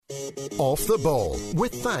Off the Ball,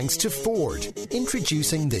 with thanks to Ford,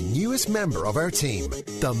 introducing the newest member of our team,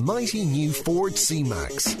 the mighty new Ford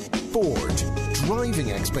C-Max. Ford,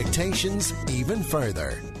 driving expectations even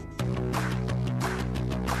further.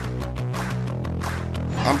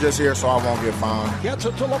 I'm just here so I won't get fined. Gets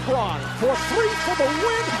it to LeBron for three for the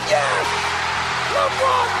win. Yes!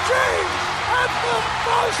 LeBron James at the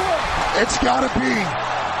buzzer! It's got to be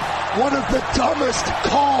one of the dumbest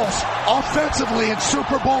calls offensively in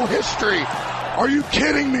Super Bowl history. Are you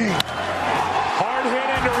kidding me? Hard hit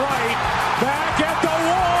into right. Back at the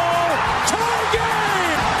wall. Tie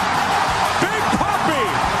game! Big Poppy.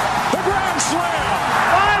 The grand slam.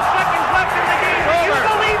 5 seconds left in the game. Do you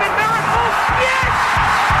believe in miracles? Yes!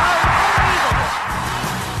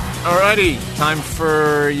 Alrighty, time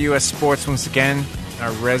for US Sports once again.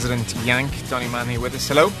 Our resident Yank, Donny here with us.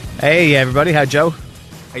 Hello. Hey everybody, how Joe?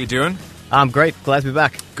 How you doing? I'm great, glad to be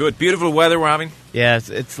back. Good, beautiful weather we're having. Yeah,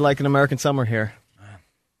 it's like an American summer here.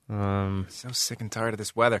 So sick and tired of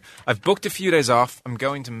this weather. I've booked a few days off. I'm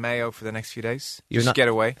going to Mayo for the next few days. Just get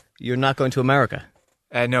away. You're not going to America?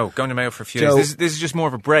 No, going to Mayo for a few days. This is just more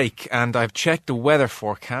of a break, and I've checked the weather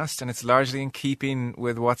forecast, and it's largely in keeping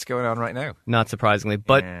with what's going on right now. Not surprisingly,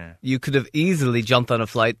 but you could have easily jumped on a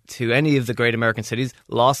flight to any of the great American cities,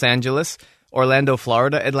 Los Angeles, Orlando,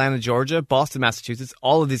 Florida, Atlanta, Georgia, Boston, Massachusetts.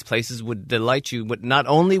 All of these places would delight you, but not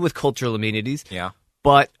only with cultural amenities,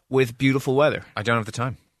 but with beautiful weather. I don't have the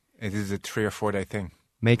time. It is a 3 or 4 day thing.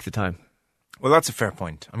 Make the time. Well, that's a fair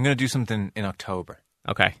point. I'm going to do something in October.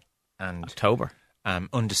 Okay. And October.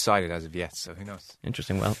 Undecided as of yet, so who knows?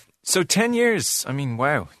 Interesting. Well, so 10 years. I mean,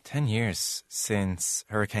 wow, 10 years since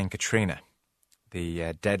Hurricane Katrina,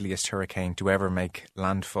 the deadliest hurricane to ever make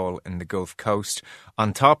landfall in the Gulf Coast.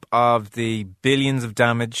 On top of the billions of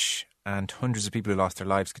damage and hundreds of people who lost their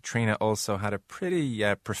lives, Katrina also had a pretty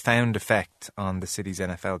profound effect on the city's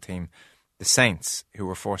NFL team, the Saints, who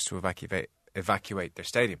were forced to evacuate their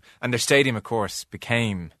stadium. And their stadium, of course,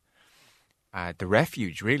 became the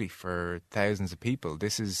refuge, really, for thousands of people.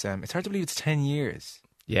 This is it's hard to believe it's 10 years.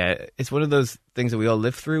 Yeah, it's one of those things that we all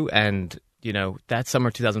live through, and you know, that summer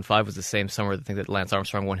 2005 was the same summer I think that Lance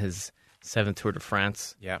Armstrong won his 7th Tour de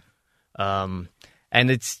France. Yeah. And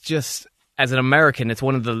it's just, as an American, it's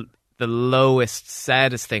one of the lowest,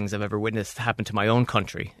 saddest things I've ever witnessed happen to my own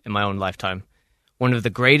country in my own lifetime. One of the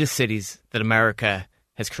greatest cities that America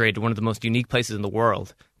has created, one of the most unique places in the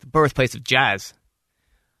world, the birthplace of jazz.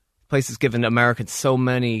 The place has given Americans so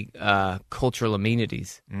many cultural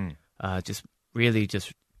amenities, just really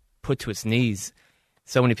just put to its knees.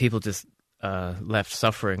 So many people just left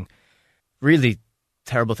suffering. Really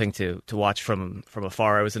terrible thing to watch from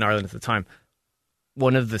afar. I was in Ireland at the time.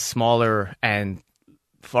 One of the smaller and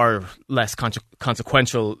far less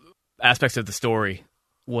consequential aspects of the story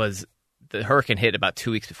was the hurricane hit about 2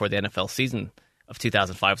 weeks before the NFL season of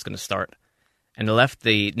 2005 was going to start. And it left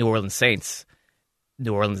the New Orleans Saints,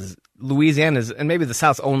 Louisiana's, and maybe the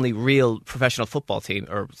South's only real professional football team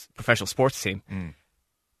or professional sports team.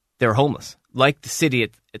 They were homeless. Like the city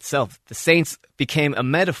itself, the Saints became a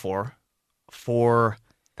metaphor for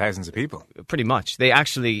thousands of people. Pretty much. They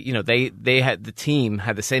actually, you know, they had, the team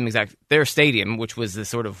had the same exact, their stadium, which was this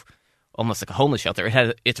sort of almost like a homeless shelter. It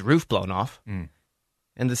had its roof blown off.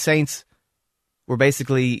 And the Saints were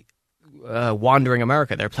basically wandering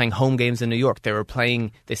America. They were playing home games in New York.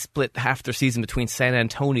 They split half their season between San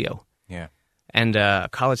Antonio and a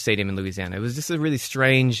college stadium in Louisiana. It was just a really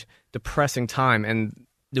strange, depressing time. And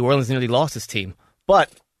New Orleans nearly lost his team. But,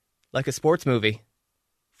 like a sports movie,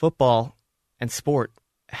 football and sport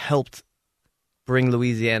helped bring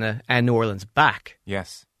Louisiana and New Orleans back.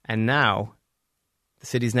 Yes. And now, the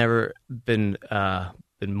city's never been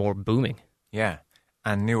more booming. Yeah.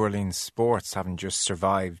 And New Orleans sports haven't just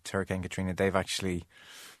survived Hurricane Katrina. They've actually,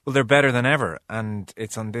 well, they're better than ever. And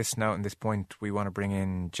it's on this note and this point we want to bring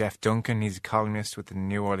in Jeff Duncan. He's a columnist with the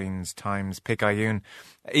New Orleans Times Picayune.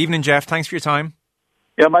 Evening, Jeff. Thanks for your time.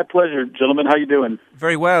 Yeah, my pleasure, gentlemen. How you doing?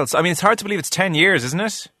 Very well. So, I mean, it's hard to believe it's 10 years, isn't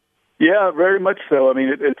it? Yeah, very much so. I mean,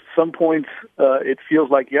 at some points it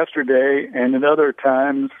feels like yesterday, and at other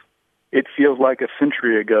times it feels like a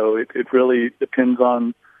century ago. It really depends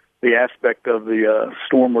on the aspect of the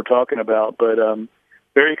storm we're talking about. But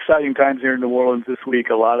very exciting times here in New Orleans this week.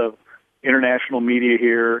 A lot of international media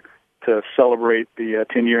here to celebrate the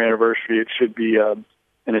 10-year anniversary. It should be an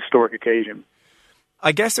historic occasion.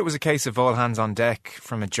 I guess it was a case of all hands on deck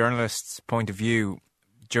from a journalist's point of view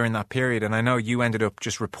during that period. And I know you ended up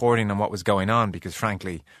just reporting on what was going on because,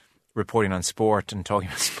 frankly, reporting on sport and talking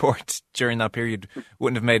about sport during that period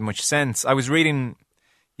wouldn't have made much sense. I was reading,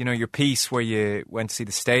 you know, your piece where you went to see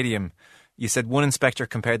the stadium. You said one inspector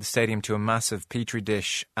compared the stadium to a massive petri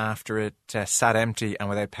dish after it sat empty and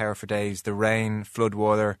without power for days. The rain,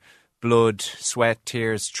 floodwater, blood, sweat,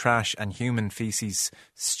 tears, trash and human feces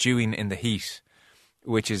stewing in the heat,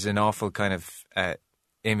 which is an awful kind of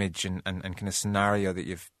image and kind of scenario that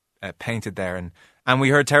you've painted there. And we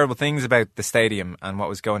heard terrible things about the stadium and what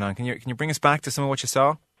was going on. Can you bring us back to some of what you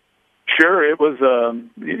saw? Sure. It was,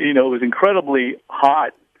 it was incredibly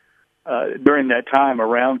hot during that time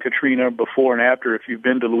around Katrina, before and after. If you've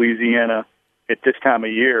been to Louisiana at this time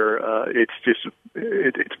of year,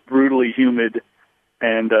 it's brutally humid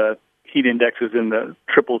and heat indexes in the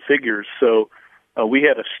triple figures. So we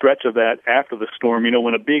had a stretch of that after the storm.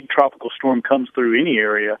 When a big tropical storm comes through any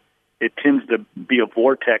area, it tends to be a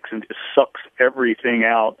vortex and just sucks everything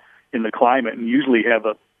out in the climate, and usually have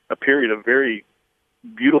a period of very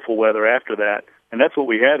beautiful weather after that. And that's what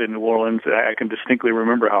we had in New Orleans. I can distinctly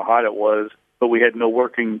remember how hot it was, but we had no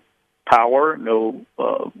working power, no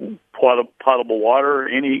potable water,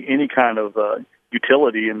 any kind of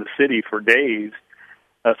utility in the city for days.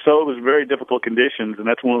 So it was very difficult conditions, and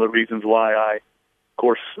that's one of the reasons why I, of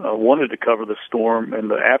course, wanted to cover the storm.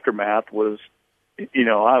 And the aftermath was, I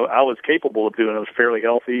was capable of doing it. I was fairly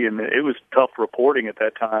healthy, and it was tough reporting at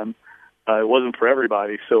that time. It wasn't for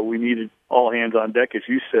everybody, so we needed all hands on deck, as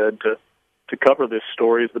you said, to cover this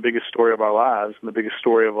story. It's the biggest story of our lives and the biggest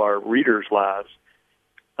story of our readers' lives.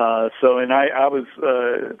 I was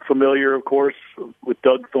familiar, of course, with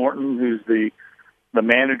Doug Thornton, who's the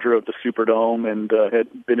manager of the Superdome, and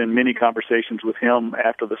had been in many conversations with him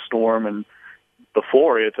after the storm and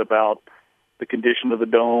before it about the condition of the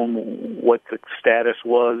dome, what the status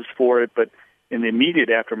was for it. But in the immediate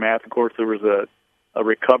aftermath, of course, there was a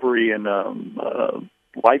recovery and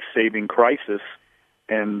life-saving crisis,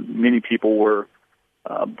 and many people were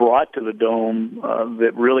brought to the dome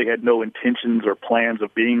that really had no intentions or plans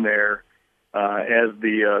of being there as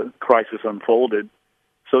the crisis unfolded.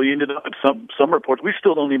 So you ended up at some reports. We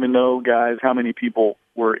still don't even know, guys, how many people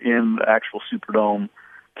were in the actual Superdome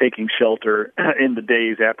taking shelter in the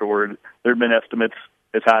days afterward. There have been estimates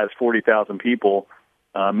as high as 40,000 people,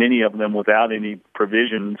 many of them without any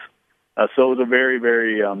provisions. So it was a very,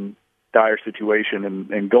 very dire situation.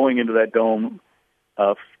 And going into that dome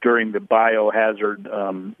during the biohazard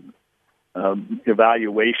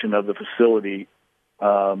evaluation of the facility,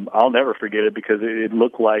 I'll never forget it, because it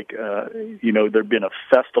looked like, there'd been a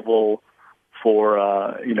festival for,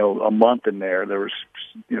 a month in there. There was,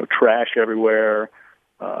 trash everywhere,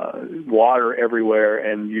 water everywhere,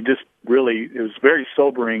 and you just really, it was very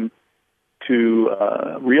sobering to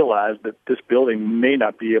realize that this building may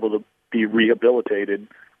not be able to be rehabilitated.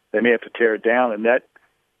 They may have to tear it down, and that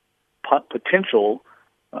potential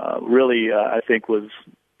really, I think, was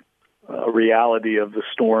a reality of the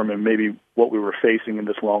storm and maybe what we were facing in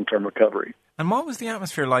this long-term recovery. And what was the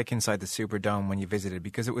atmosphere like inside the Superdome when you visited?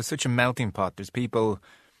 Because it was such a melting pot. There's people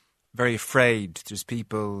very afraid. There's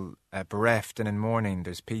people bereft and in mourning.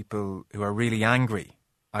 There's people who are really angry,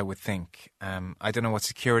 I would think. I don't know what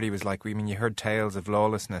security was like. I mean, you heard tales of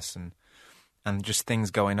lawlessness and just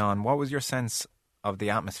things going on. What was your sense of the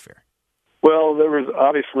atmosphere? Well, there was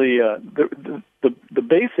obviously the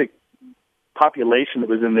basic population that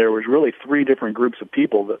was in there was really three different groups of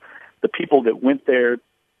people. The people that went there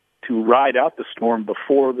to ride out the storm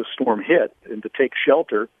before the storm hit and to take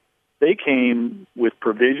shelter, they came with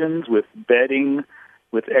provisions, with bedding,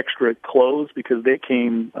 with extra clothes, because they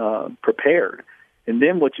came prepared. And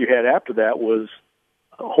then what you had after that was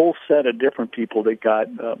a whole set of different people that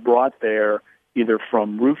got brought there either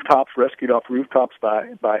from rooftops, rescued off rooftops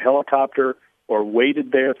by helicopter, or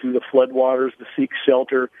waded there through the floodwaters to seek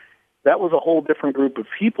shelter. That was a whole different group of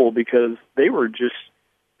people, because they were just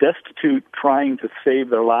destitute, trying to save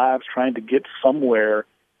their lives, trying to get somewhere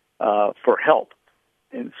for help.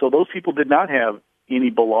 And so those people did not have any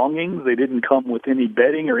belongings. They didn't come with any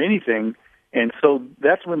bedding or anything. And so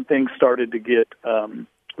that's when things started to get,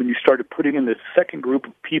 when you started putting in this second group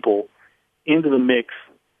of people into the mix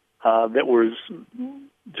that was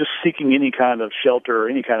just seeking any kind of shelter or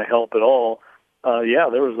any kind of help at all.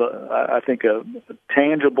 There was, I think, a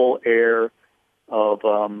tangible air of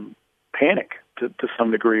panic to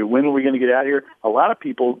some degree. When are we going to get out of here? A lot of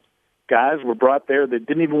people, guys, were brought there that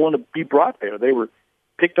didn't even want to be brought there. They were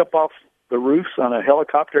picked up off the roofs on a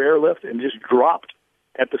helicopter airlift and just dropped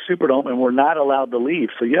at the Superdome and were not allowed to leave.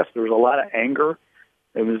 So, yes, there was a lot of anger.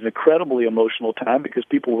 It was an incredibly emotional time, because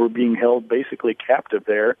people were being held basically captive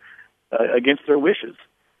there against their wishes.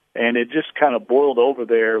 And it just kind of boiled over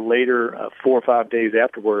there later, 4 or 5 days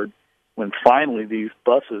afterward, when finally these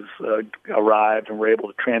buses arrived and were able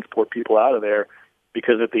to transport people out of there.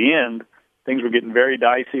 Because at the end, things were getting very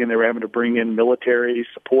dicey, and they were having to bring in military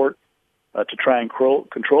support to try and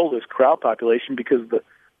control this crowd population, because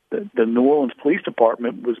the New Orleans Police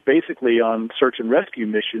Department was basically on search and rescue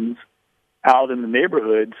missions out in the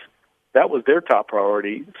neighborhoods. That was their top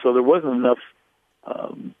priority. So there wasn't enough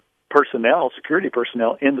security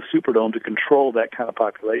personnel in the Superdome to control that kind of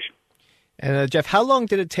population. And Jeff, how long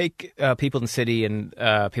did it take people in the city and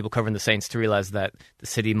people covering the Saints to realize that the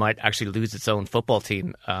city might actually lose its own football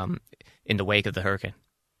team in the wake of the hurricane?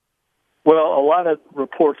 Well, a lot of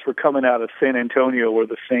reports were coming out of San Antonio, where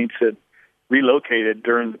the Saints had relocated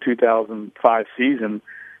during the 2005 season,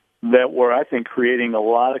 that were, I think, creating a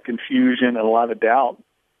lot of confusion and a lot of doubt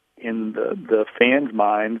in the fans'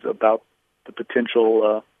 minds about the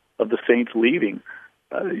potential of the Saints leaving.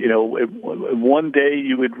 One day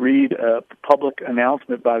you would read a public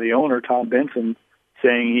announcement by the owner, Tom Benson,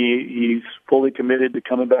 saying he's fully committed to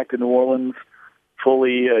coming back to New Orleans,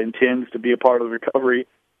 fully intends to be a part of the recovery.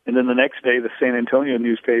 And then the next day, the San Antonio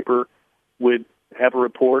newspaper would have a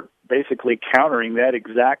report basically countering that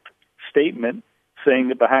exact statement, saying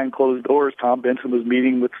that behind closed doors, Tom Benson was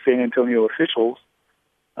meeting with San Antonio officials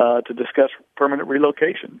to discuss permanent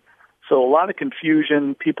relocation. So a lot of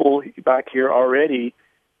confusion, people back here already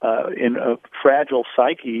in a fragile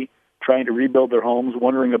psyche, trying to rebuild their homes,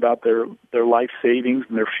 wondering about their life savings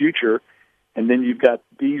and their future. And then you've got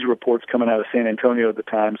these reports coming out of San Antonio at the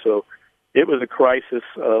time. So it was a crisis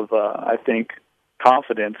of, I think,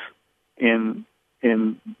 confidence in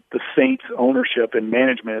the Saints' ownership and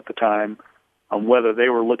management at the time on whether they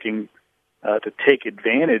were looking to take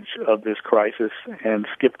advantage of this crisis and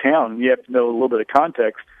skip town. You have to know a little bit of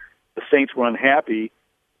context. The Saints were unhappy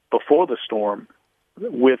before the storm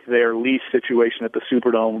with their lease situation at the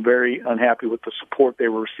Superdome, very unhappy with the support they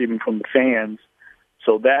were receiving from the fans.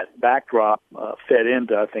 So that backdrop fed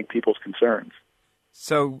into, I think, people's concerns.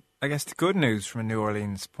 So I guess the good news from a New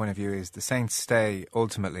Orleans point of view is the Saints stay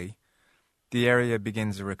ultimately. The area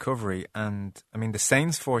begins a recovery, and I mean the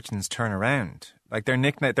Saints' fortunes turn around. Like they're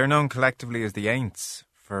known collectively as the Aints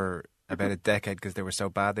for about a decade because they were so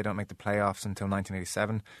bad they don't make the playoffs until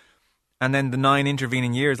 1987, and then the 9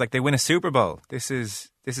 intervening years, like they win a Super Bowl. This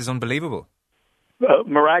is unbelievable.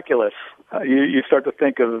 Miraculous. You start to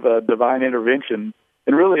think of divine intervention,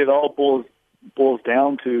 and really it all boils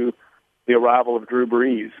down to the arrival of Drew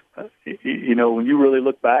Brees. When you really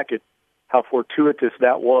look back at how fortuitous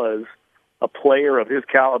that was, a player of his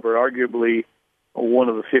caliber, arguably one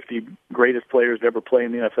of the 50 greatest players to ever play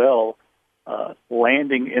in the NFL,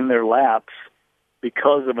 landing in their laps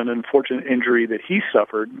because of an unfortunate injury that he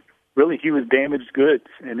suffered. Really, he was damaged goods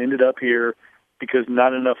and ended up here because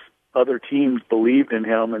not enough other teams believed in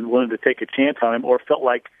him and wanted to take a chance on him or felt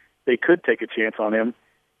like they could take a chance on him.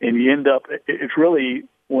 And you end up, it's really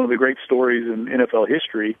one of the great stories in NFL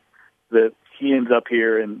history that he ends up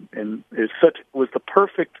here and was the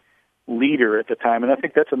perfect leader at the time. And I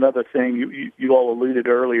think that's another thing you all alluded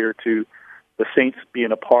earlier to, the Saints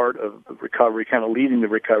being a part of the recovery, kind of leading the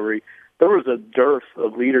recovery. There was a dearth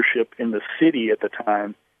of leadership in the city at the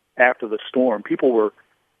time after the storm. People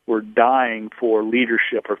were dying for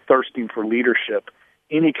leadership or thirsting for leadership,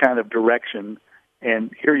 any kind of direction.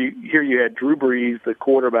 And here you had Drew Brees, the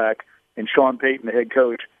quarterback, and Sean Payton, the head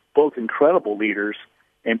coach, both incredible leaders,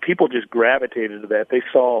 and people just gravitated to that. They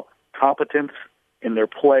saw competence in their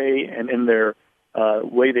play and in their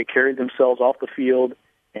way they carried themselves off the field,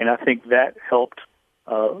 and I think that helped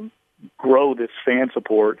grow this fan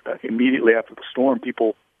support immediately after the storm.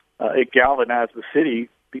 It galvanized the city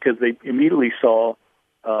because they immediately saw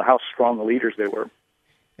how strong the leaders they were.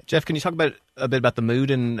 Jeff, can you talk a bit about the mood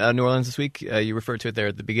in New Orleans this week? You referred to it there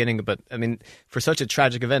at the beginning, but I mean, for such a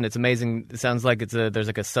tragic event, it's amazing. It sounds like there's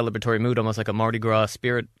like a celebratory mood, almost like a Mardi Gras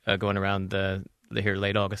spirit going around here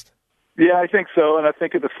late August. Yeah, I think so, and I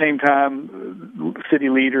think at the same time, city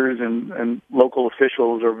leaders and local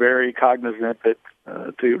officials are very cognizant that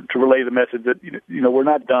to relay the message that we're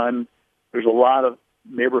not done. There's a lot of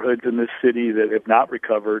neighborhoods in this city that have not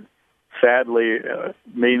recovered. Sadly,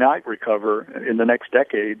 may not recover in the next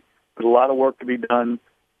decade. There's a lot of work to be done.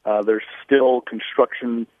 There's still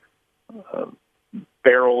construction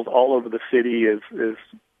barrels all over the city as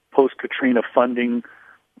post-Katrina funding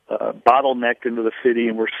bottlenecked into the city,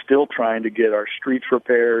 and we're still trying to get our streets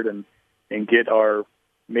repaired and get our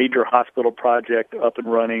major hospital project up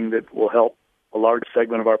and running that will help a large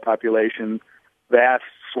segment of our population. Vast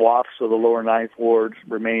swaths of the lower ninth wards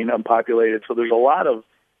remain unpopulated. So there's a lot of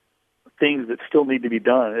things that still need to be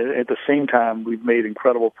done. At the same time, we've made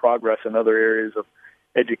incredible progress in other areas of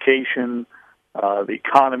education, the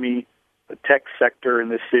economy, the tech sector in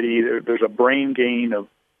this city. There's a brain gain of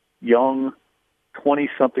young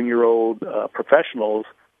 20-something-year-old professionals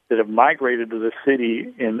that have migrated to the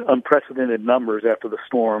city in unprecedented numbers after the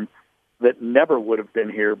storm that never would have been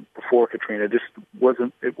here before Katrina. It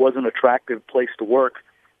wasn't an attractive place to work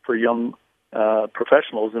for young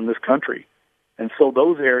professionals in this country. And so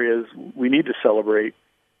those areas we need to celebrate.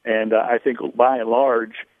 And I think by and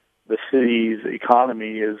large, the city's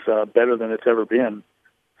economy is better than it's ever been.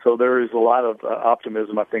 So there is a lot of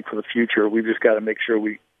optimism, I think, for the future. We've just got to make sure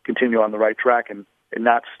we continue on the right track and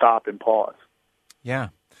not stop and pause. Yeah.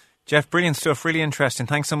 Jeff, brilliant stuff. Really interesting.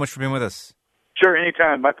 Thanks so much for being with us. Sure,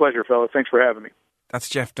 anytime. My pleasure, fellas. Thanks for having me. That's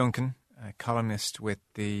Jeff Duncan, a columnist with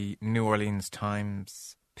the New Orleans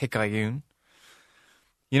Times Picayune.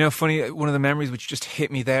 You know, funny, one of the memories which just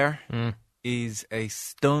hit me there is a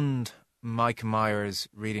stunned Mike Myers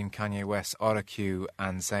reading Kanye West's autocue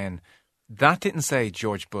and saying, that didn't say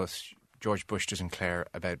George Bush doesn't care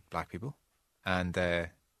about black people, and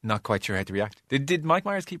not quite sure how to react. Did Mike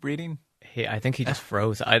Myers keep reading? I think he just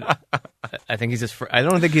froze. I think he's just. I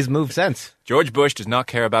don't think he's moved since. George Bush does not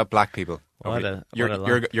care about black people. What a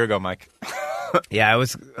your go, Mike. Yeah, it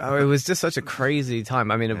was just such a crazy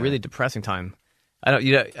time. I mean, a really depressing time. I don't.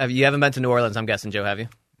 You haven't been to New Orleans, I'm guessing, Joe, have you?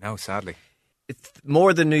 No, sadly. It's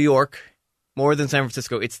more than New York, more than San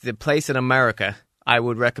Francisco. It's the place in America I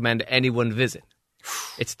would recommend anyone visit.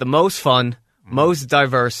 It's the most fun, most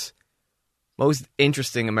diverse, most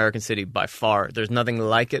interesting American city by far. There's nothing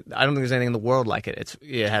like it. I don't think there's anything in the world like it.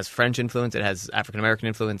 It has French influence. It has African American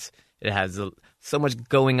influence. It has so much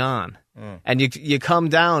going on. And you come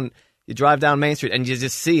down, you drive down Main Street, and you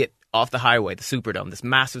just see it off the highway, the Superdome, this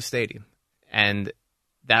massive stadium. And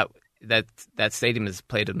that stadium has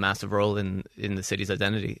played a massive role in the city's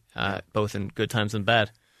identity, both in good times and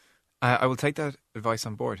bad. I will take that advice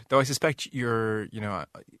on board. Though I suspect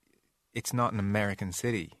it's not an American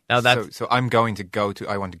city. So I'm going to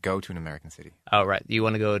I want to go to an American city. Oh, right. You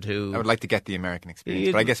want to go to... I would like to get the American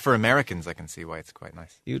experience. But I guess for Americans, I can see why it's quite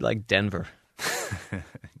nice. You'd like Denver.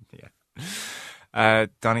 Yeah.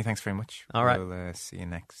 Donny, thanks very much. All right. We'll see you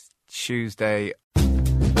next Tuesday.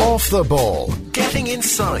 Off the Ball, getting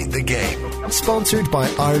inside the game. Sponsored by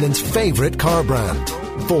Ireland's favourite car brand,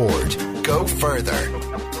 Ford. Go further.